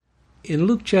In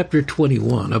Luke chapter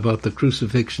 21, about the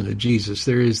crucifixion of Jesus,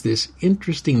 there is this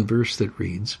interesting verse that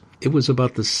reads, "It was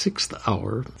about the 6th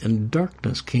hour, and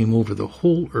darkness came over the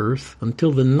whole earth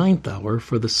until the 9th hour,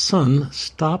 for the sun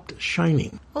stopped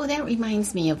shining." Oh, that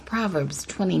reminds me of Proverbs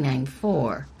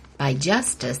 29:4. "By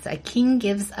justice a king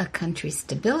gives a country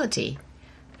stability,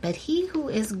 but he who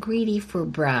is greedy for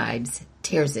bribes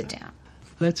tears it down."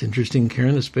 That's interesting,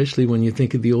 Karen, especially when you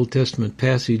think of the Old Testament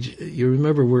passage. You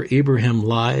remember where Abraham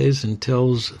lies and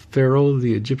tells Pharaoh,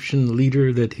 the Egyptian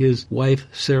leader, that his wife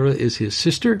Sarah is his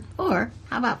sister? Or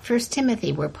how about 1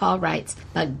 Timothy, where Paul writes,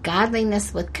 "But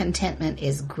godliness with contentment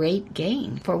is great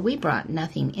gain, for we brought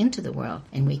nothing into the world,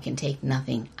 and we can take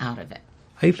nothing out of it."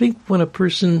 I think when a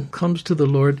person comes to the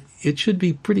Lord, it should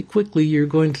be pretty quickly you're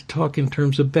going to talk in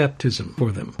terms of baptism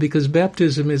for them. Because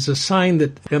baptism is a sign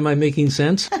that, am I making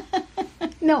sense?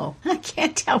 No, I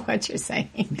can't tell what you're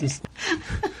saying.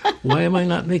 Why am I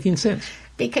not making sense?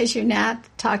 Because you're not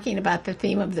talking about the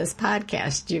theme of this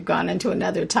podcast. You've gone into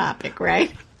another topic,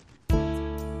 right?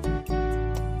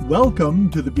 Welcome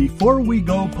to the Before We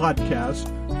Go podcast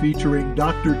featuring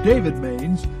Dr. David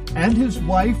Maines and his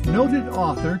wife, noted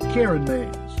author Karen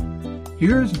Maines.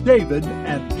 Here's David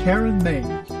and Karen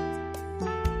Maines.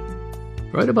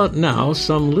 Right about now,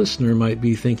 some listener might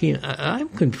be thinking, I'm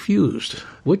confused.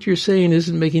 What you're saying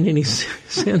isn't making any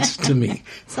sense to me.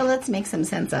 So let's make some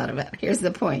sense out of it. Here's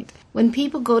the point. When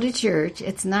people go to church,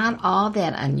 it's not all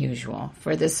that unusual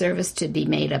for the service to be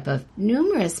made up of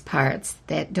numerous parts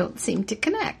that don't seem to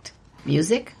connect.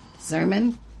 Music,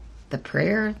 sermon, the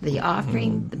prayer, the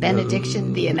offering, the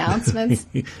benediction, the announcements.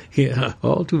 Yeah,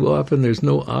 all too often there's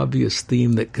no obvious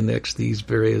theme that connects these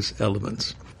various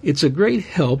elements. It's a great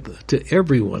help to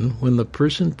everyone when the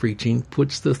person preaching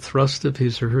puts the thrust of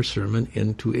his or her sermon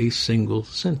into a single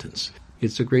sentence.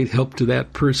 It's a great help to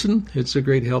that person. It's a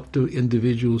great help to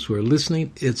individuals who are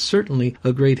listening. It's certainly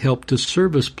a great help to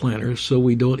service planners so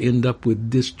we don't end up with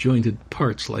disjointed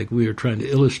parts like we are trying to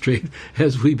illustrate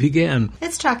as we began.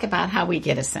 Let's talk about how we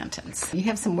get a sentence. You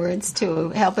have some words to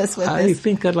help us with this? I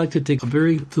think I'd like to take a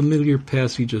very familiar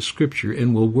passage of Scripture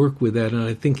and we'll work with that. And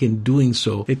I think in doing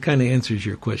so, it kind of answers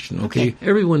your question, okay?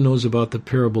 Everyone knows about the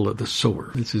parable of the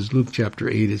sower. This is Luke chapter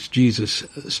 8. It's Jesus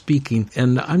speaking.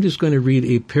 And I'm just going to read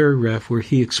a paragraph where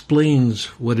he explains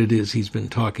what it is he's been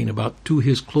talking about to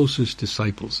his closest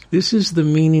disciples. This is the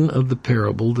meaning of the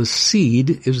parable. The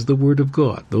seed is the word of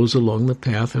God. Those along the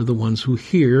path are the ones who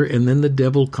hear, and then the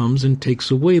devil comes and takes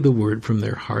away the word from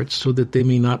their hearts so that they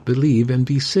may not believe and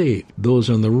be saved. Those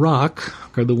on the rock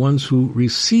are the ones who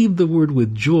receive the word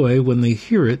with joy when they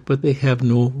hear it, but they have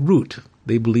no root.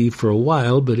 They believe for a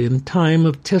while, but in time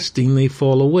of testing they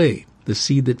fall away. The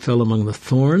seed that fell among the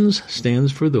thorns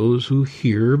stands for those who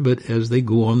hear, but as they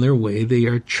go on their way, they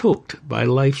are choked by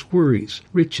life's worries,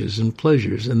 riches, and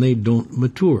pleasures, and they don't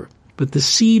mature. But the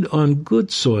seed on good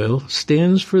soil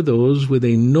stands for those with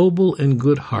a noble and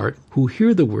good heart who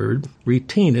hear the word,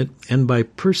 retain it, and by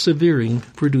persevering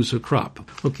produce a crop.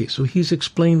 Okay, so he's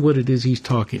explained what it is he's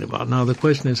talking about. Now the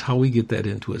question is how we get that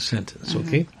into a sentence,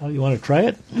 okay? You want to try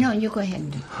it? No, you go ahead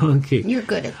and do it. Okay. You're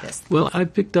good at this. Well, I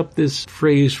picked up this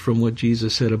phrase from what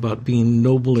Jesus said about being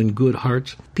noble and good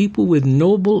hearts. People with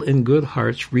noble and good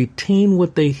hearts retain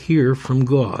what they hear from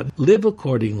God, live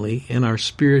accordingly, and are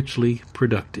spiritually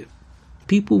productive.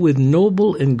 People with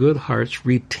noble and good hearts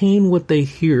retain what they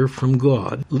hear from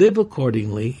God, live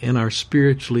accordingly, and are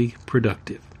spiritually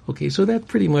productive. Okay, so that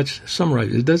pretty much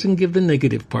summarizes. It doesn't give the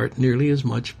negative part nearly as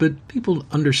much, but people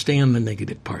understand the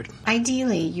negative part.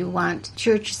 Ideally, you want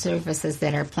church services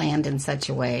that are planned in such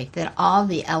a way that all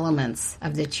the elements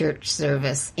of the church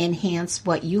service enhance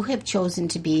what you have chosen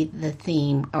to be the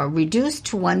theme, or reduce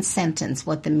to one sentence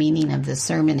what the meaning of the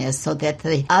sermon is, so that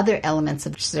the other elements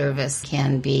of service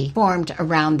can be formed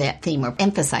around that theme or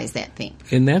emphasize that theme.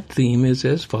 And that theme is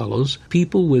as follows: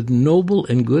 people with noble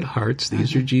and good hearts,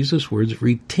 these are Jesus' words,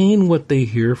 retain what they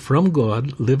hear from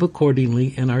God, live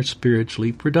accordingly, and are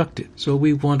spiritually productive. So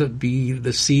we want to be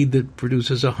the seed that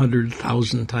produces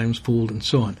 100,000 times fold and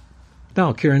so on.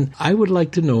 Now, Karen, I would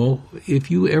like to know if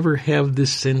you ever have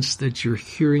this sense that you're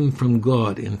hearing from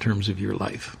God in terms of your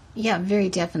life. Yeah, very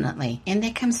definitely. And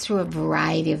that comes through a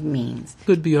variety of means.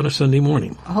 Could be on a Sunday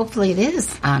morning. Hopefully it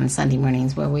is on Sunday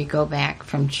mornings where we go back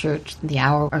from church, the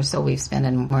hour or so we've spent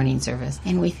in morning service,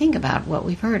 and we think about what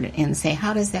we've heard and say,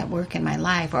 how does that work in my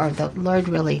life? Or the Lord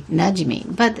really nudge me.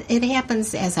 But it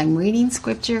happens as I'm reading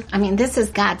Scripture. I mean, this is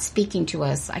God speaking to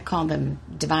us. I call them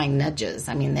divine nudges.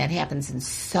 I mean, that happens in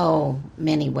so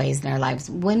many ways in our lives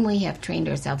when we have trained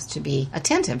ourselves to be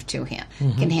attentive to Him.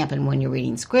 It can happen when you're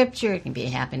reading Scripture. It can be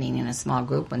happening happening in a small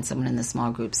group when someone in the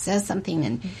small group says something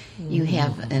and you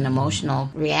have an emotional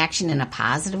reaction in a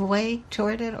positive way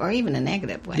toward it or even a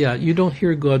negative way. Yeah, you don't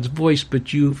hear God's voice,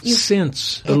 but you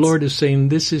sense the Lord is saying,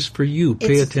 this is for you.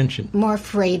 Pay attention. More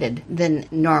freighted than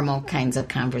normal kinds of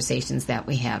conversations that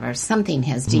we have, or something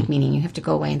has deep meaning. You have to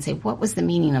go away and say, what was the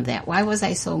meaning of that? Why was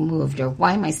I so moved? Or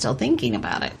why am I still thinking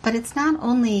about it? But it's not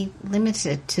only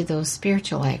limited to those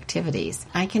spiritual activities.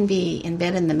 I can be in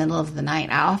bed in the middle of the night.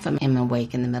 I often am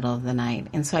awake in the middle of the night.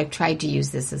 And so I've tried to use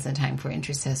this as a time for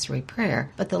intercessory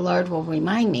prayer. But the Lord will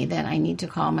remind me that I need to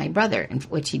call my brother,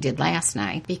 which he did last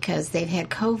night, because they've had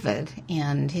COVID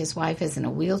and his wife is in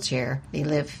a wheelchair. They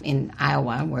live in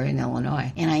Iowa. We're in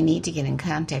Illinois. And I need to get in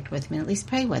contact with him and at least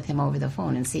pray with him over the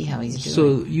phone and see how he's doing.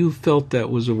 So you felt that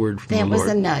was a word from the Lord? That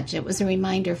was a nudge. It was a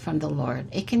reminder from the Lord.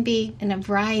 It can be in a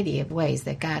variety of ways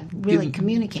that God really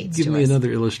communicates to us. Give me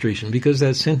another illustration, because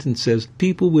that sentence says,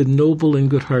 people with noble and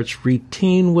good hearts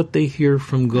retain what they hear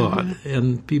from God.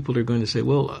 And people are going to say,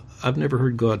 well, I've never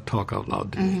heard God talk out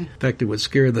loud to me. In fact, it would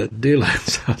scare the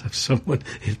daylights out of someone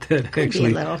if that Could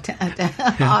actually be a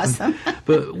little awesome.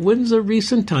 But when's a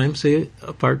recent time, say,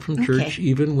 apart from church,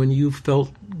 even when you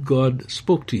felt God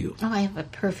spoke to you? Oh, I have a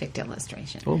perfect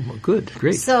illustration. Oh, well, good.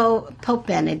 Great. So Pope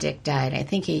Benedict died. I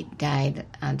think he died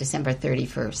on December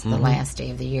 31st, the last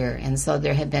day of the year. And so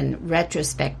there have been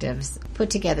retrospectives put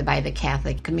together by the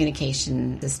Catholic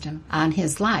communication system on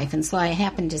his life. And so I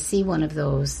happened to see one of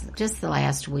those just the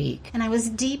last week. And I was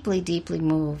deeply, deeply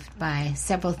moved by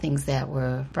several things that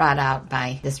were brought out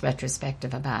by this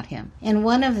retrospective about him. And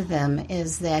one of them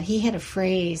is that he had a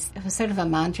phrase, it was sort of a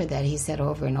mantra that he said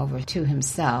over and over to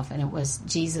himself, and it was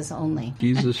Jesus only.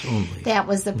 Jesus only. That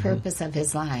was the purpose of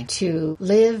his life, to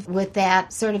live with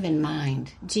that sort of in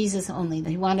mind. Jesus only.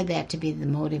 He wanted that to be the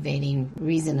motivating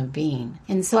reason of being.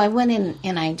 And so I went in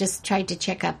and I just tried to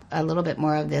check up a little bit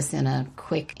more of this in a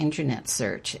quick internet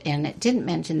search. And it didn't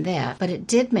mention that, but it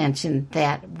did mention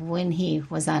that when he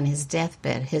was on his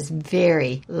deathbed, his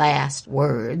very last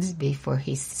words before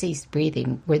he ceased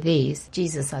breathing were these,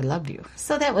 Jesus, I love you.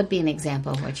 So that would be an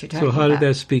example of what you're talking about. So how did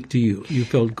that speak to you? You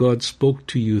felt God spoke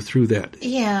to you through that?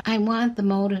 Yeah, I want the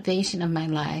motivation of my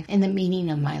life and the meaning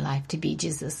of my life to be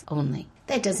Jesus only.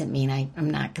 That doesn't mean I'm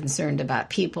not concerned about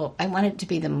people. I want it to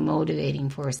be the motivating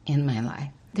force in my life.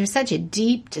 There's such a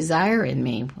deep desire in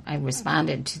me. I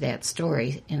responded to that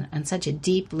story on such a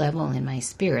deep level in my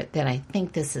spirit that I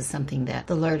think this is something that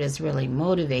the Lord is really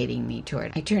motivating me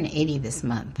toward. I turn 80 this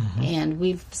month, and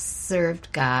we've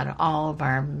served God all of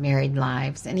our married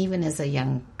lives. And even as a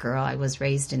young girl, I was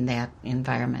raised in that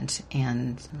environment,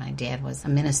 and my dad was a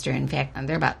minister. In fact,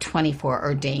 there are about 24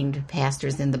 ordained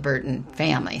pastors in the Burton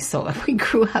family, so we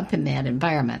grew up in that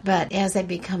environment. But as I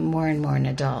become more and more an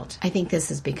adult, I think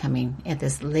this is becoming, at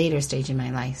this later stage in my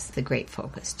life, the great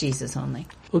focus, Jesus only.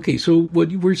 Okay, so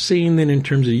what you were saying then in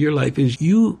terms of your life is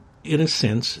you, in a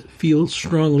sense, feel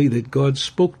strongly that God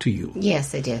spoke to you.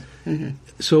 Yes, I did.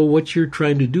 So what you're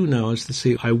trying to do now is to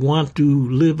say, I want to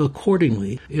live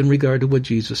accordingly in regard to what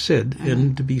Jesus said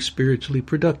and to be spiritually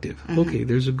productive. Okay,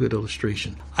 there's a good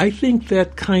illustration. I think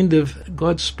that kind of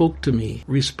God spoke to me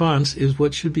response is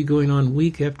what should be going on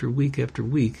week after week after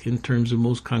week in terms of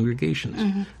most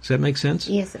congregations. Does that make sense?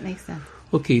 Yes, it makes sense.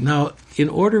 Okay, now, in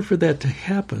order for that to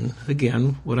happen,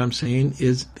 again, what I'm saying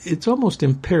is it's almost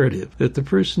imperative that the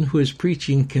person who is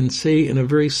preaching can say in a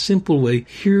very simple way,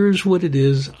 here's what it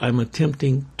is I'm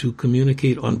attempting to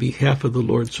communicate on behalf of the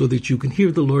Lord so that you can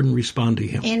hear the Lord and respond to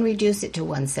Him. And reduce it to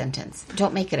one sentence.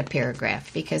 Don't make it a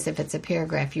paragraph, because if it's a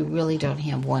paragraph, you really don't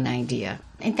have one idea.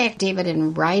 In fact, David,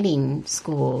 in writing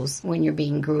schools, when you're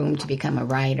being groomed to become a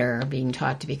writer or being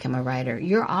taught to become a writer,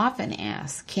 you're often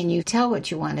asked, can you tell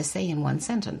what you want to say in one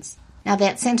sentence? Now,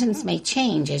 that sentence may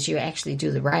change as you actually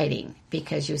do the writing,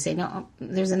 because you say, no,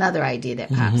 there's another idea that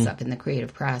pops up in the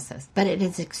creative process. But it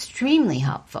is extremely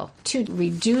helpful to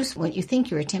reduce what you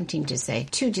think you're attempting to say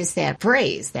to just that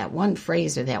phrase, that one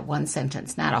phrase or that one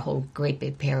sentence, not a whole great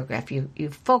big paragraph. You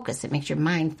focus. It makes your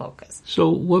mind focus. So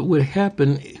what would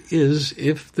happen is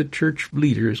if the church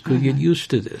leaders could get used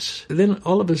to this, then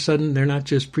all of a sudden they're not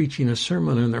just preaching a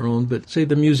sermon on their own, but say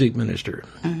the music minister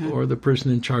or the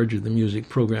person in charge of the music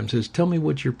program says, tell me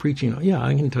what you're preaching on. Yeah,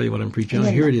 I can tell you what I'm preaching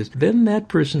on. Here it is. Then that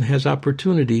person has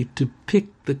opportunity to pick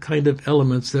the kind of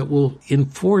elements that will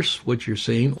enforce what you're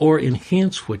saying or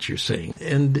enhance what you're saying.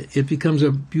 And it becomes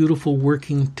a beautiful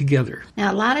working together.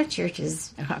 Now, a lot of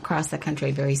churches across the country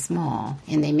are very small,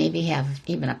 and they maybe have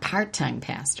even a part-time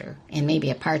pastor and maybe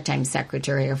a part-time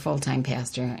secretary or full-time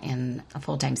pastor and a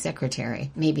full-time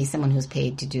secretary, maybe someone who's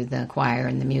paid to do the choir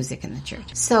and the music in the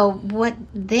church. So what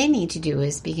they need to do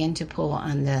is begin to pull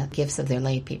on the gifts of their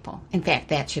lay people. In fact,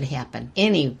 that should happen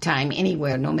anytime,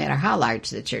 anywhere, no matter how large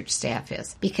the church staff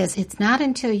is. Because it's not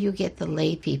until you get the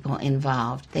lay people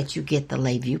involved that you get the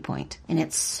lay viewpoint. And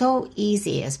it's so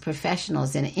easy as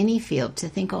professionals in any field to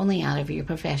think only out of your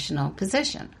professional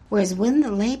position. Whereas when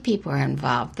the lay people are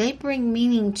involved, they bring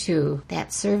meaning to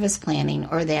that service planning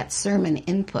or that sermon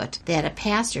input that a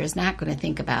pastor is not going to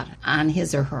think about on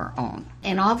his or her own.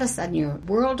 And all of a sudden your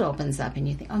world opens up and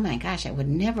you think, oh my gosh, I would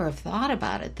never have thought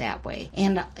about it that way.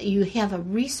 And you have a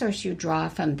resource you draw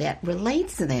from that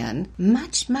relates then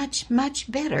much, much,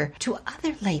 much better to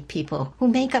other lay people who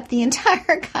make up the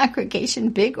entire congregation,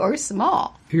 big or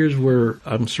small. Here's where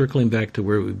I'm circling back to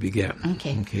where we began.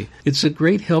 Okay. It's a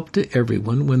great help to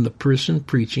everyone when the person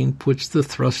preaching puts the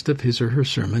thrust of his or her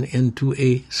sermon into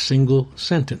a single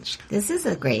sentence. This is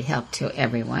a great help to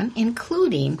everyone,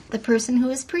 including the person who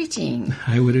is preaching.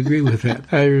 I would agree with that.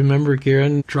 I remember,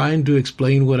 Karen, trying to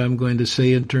explain what I'm going to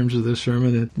say in terms of the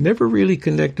sermon and never really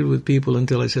connected with people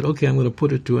until I said, okay, I'm going to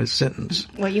put it to a sentence.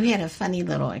 Well, you had a funny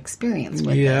little experience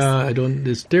with this. Yeah,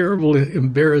 there's terrible,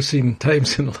 embarrassing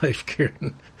times in life,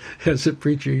 Karen, as a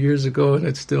preacher years ago, and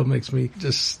it still makes me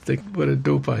just think what a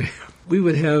dope I am. We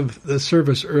would have the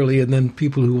service early, and then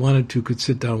people who wanted to could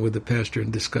sit down with the pastor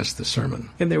and discuss the sermon.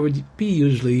 And there would be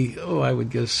usually, I would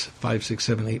guess 5, 6,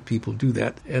 7, 8 people do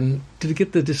that. And to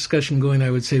get the discussion going,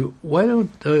 I would say, why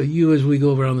don't you, as we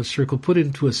go around the circle, put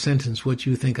into a sentence what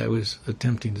you think I was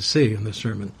attempting to say in the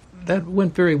sermon. That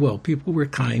went very well. People were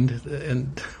kind.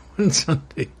 And one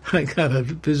Sunday, I got a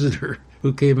visitor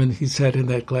who came and he sat in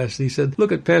that class and he said,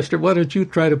 look at Pastor, why don't you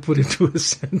try to put into a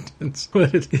sentence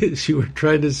what it is you were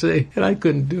trying to say? And I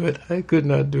couldn't do it. I could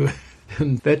not do it.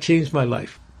 And that changed my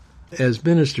life. As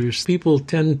ministers, people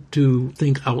tend to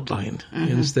think outline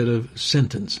instead of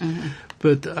sentence.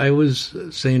 But I was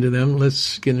saying to them,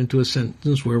 let's get into a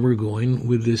sentence where we're going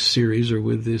with this series or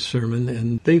with this sermon.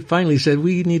 And they finally said,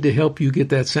 we need to help you get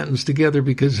that sentence together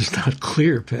because it's not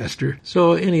clear, Pastor.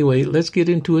 So anyway, let's get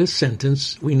into a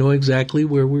sentence. We know exactly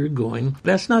where we're going.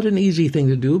 That's not an easy thing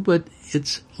to do, but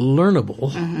it's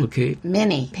learnable, okay?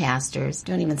 Many pastors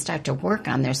don't even start to work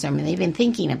on their sermon. They've been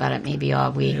thinking about it maybe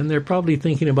all week. And they're probably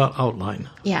thinking about outline.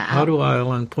 Yeah. How do I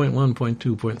outline point 1, point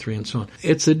 2, point 3, and so on?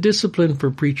 It's a discipline for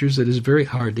preachers that is very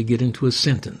hard to get into a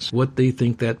sentence, what they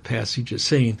think that passage is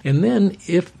saying. And then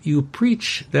if you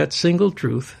preach that single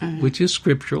truth, which is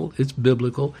scriptural, it's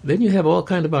biblical, then you have all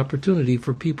kind of opportunity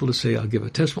for people to say, I'll give a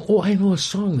testimony. Oh, I know a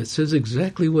song that says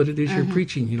exactly what it is you're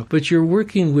preaching, But you're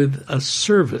working with a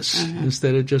service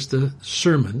instead of just a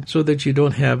sermon, so that you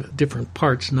don't have different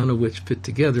parts, none of which fit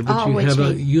together, but you have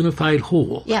a unified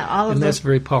whole. Yeah, all of and those, that's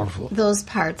very powerful. Those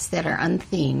parts that are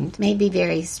unthemed may be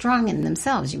very strong in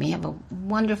themselves. You may have a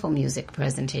wonderful music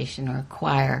presentation or a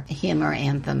choir, a hymn or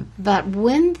anthem, but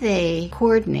when they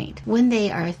coordinate, when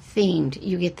they are themed,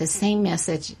 you get the same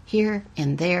message here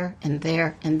and there and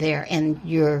there and there, and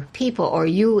your people or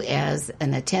you as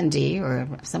an attendee or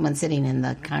someone sitting in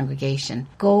the congregation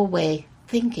go away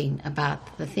thinking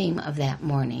about the theme of that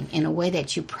morning in a way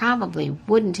that you probably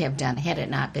wouldn't have done had it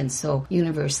not been so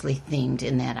universally themed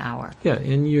in that hour. Yeah,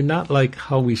 and you're not like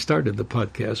how we started the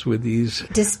podcast with these...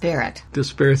 Disparate.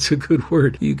 Disparate's a good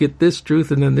word. You get this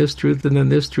truth and then this truth and then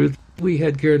this truth. We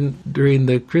had, Karen, during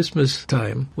the Christmas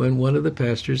time, when one of the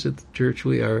pastors at the church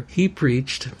he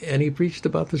preached, and he preached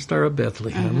about the Star of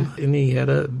Bethlehem, and he had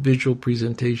a visual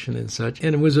presentation and such,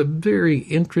 and it was a very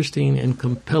interesting and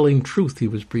compelling truth he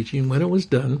was preaching. When it was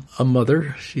done, a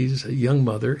mother, she's a young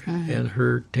mother, and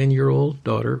her 10-year-old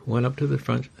daughter went up to the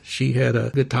front. She had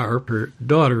a guitar. Her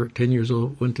daughter, 10 years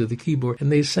old, went to the keyboard,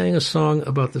 and they sang a song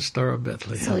about the Star of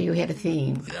Bethlehem. So you had a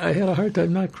theme. I had a hard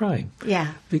time not crying.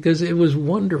 Yeah. Because it was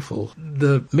wonderful.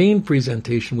 The main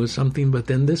presentation was something, but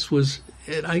then this was,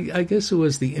 I guess it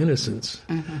was the innocence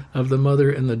of the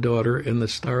mother and the daughter and the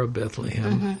Star of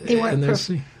Bethlehem. They weren't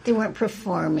They weren't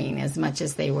performing as much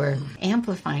as they were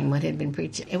amplifying what had been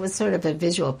preached. It was sort of a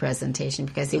visual presentation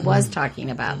because he was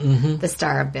talking about the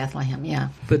Star of Bethlehem, yeah.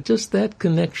 But just that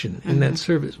connection in that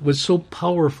service was so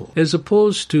powerful, as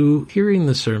opposed to hearing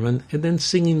the sermon and then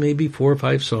singing maybe 4 or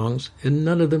 5 songs and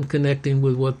none of them connecting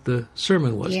with what the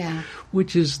sermon was,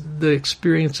 which is the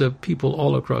experience of people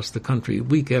all across the country,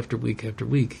 week after week after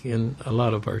week, in a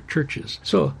lot of our churches.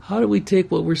 So how do we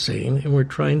take what we're saying and we're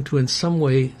trying to in some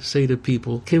way say to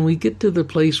people, can we get to the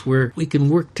place where we can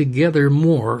work together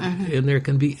more and there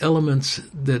can be elements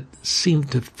that seem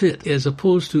to fit as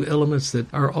opposed to elements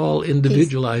that are all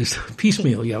individualized?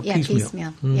 Piecemeal.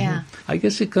 Yeah. I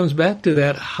guess it comes back to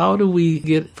that. How do we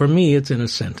get, for me it's in a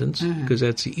sentence because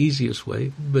that's the easiest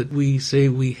way, but we say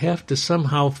we have to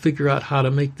somehow figure out how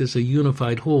to make this a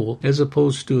unified whole as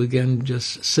opposed to, again,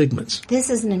 just segments. This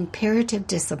is an imperative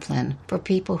discipline for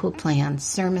people who plan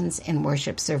sermons and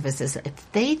worship services.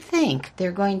 If they think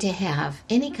they're going to have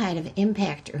any kind of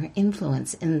impact or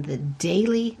influence in the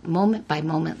daily,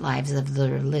 moment-by-moment lives of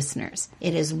their listeners,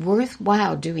 it is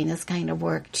worthwhile doing this kind of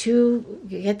work to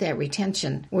get that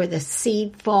retention where the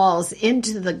seed falls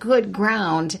into the good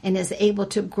ground and is able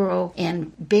to grow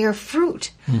and bear fruit.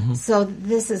 So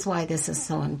this is why this is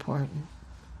so important.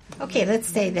 Okay, let's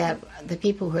say that the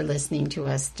people who are listening to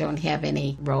us don't have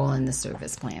any role in the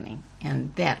service planning,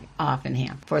 and that often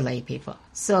happens for lay people.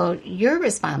 So your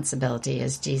responsibility,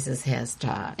 as Jesus has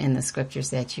taught in the scriptures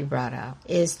that you brought up,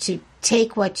 is to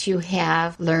take what you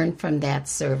have learned from that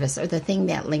service or the thing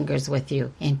that lingers with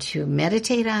you and to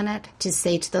meditate on it, to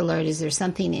say to the Lord, is there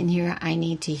something in here I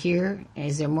need to hear?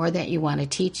 Is there more that you want to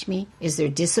teach me? Is there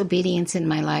disobedience in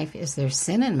my life? Is there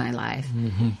sin in my life?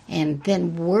 And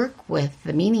then work with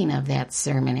the meaning of that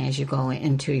sermon as you go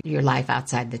into your life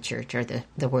outside the church or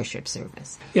the worship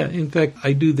service. Yeah, in fact,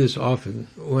 I do this often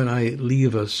when I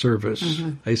leave a service.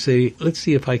 I say, let's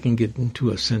see if I can get into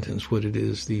a sentence what it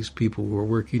is these people were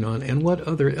working on and what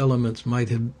other elements might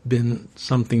have been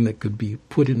something that could be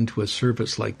put into a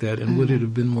service like that, and would it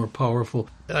have been more powerful?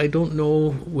 I don't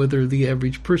know whether the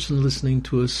average person listening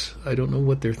to us, I don't know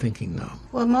what they're thinking now.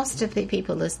 Well, most of the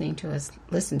people listening to us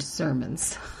listen to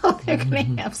sermons, so they're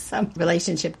going to have some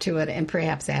relationship to it and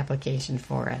perhaps application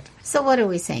for it. So what are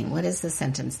we saying? What is the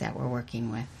sentence that we're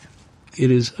working with? It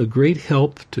is a great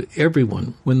help to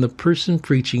everyone when the person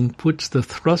preaching puts the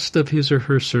thrust of his or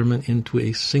her sermon into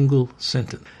a single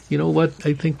sentence. You know what?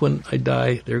 I think when I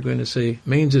die, they're going to say,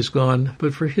 Maines is gone,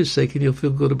 but for his sake, and you'll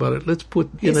feel good about it, let's put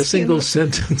in a single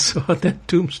sentence on that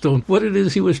tombstone what it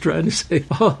is he was trying to say.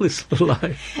 All is a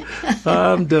lie.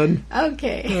 I'm done.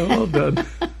 Okay. All done.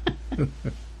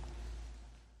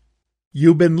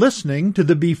 You've been listening to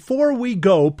the Before We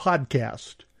Go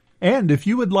podcast. And if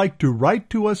you would like to write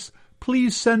to us,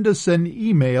 please send us an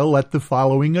email at the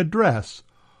following address,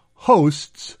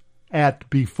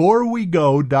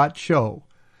 hosts@beforewego.show.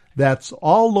 That's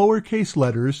all lowercase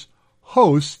letters,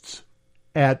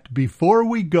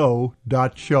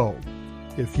 hosts@beforewego.show.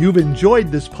 If you've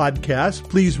enjoyed this podcast,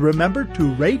 please remember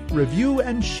to rate, review,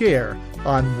 and share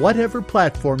on whatever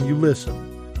platform you listen.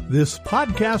 This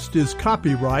podcast is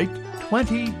copyright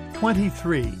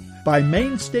 2023 by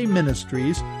Mainstay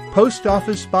Ministries, Post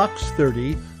Office Box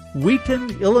 30, Wheaton,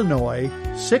 Illinois,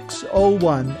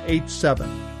 60187.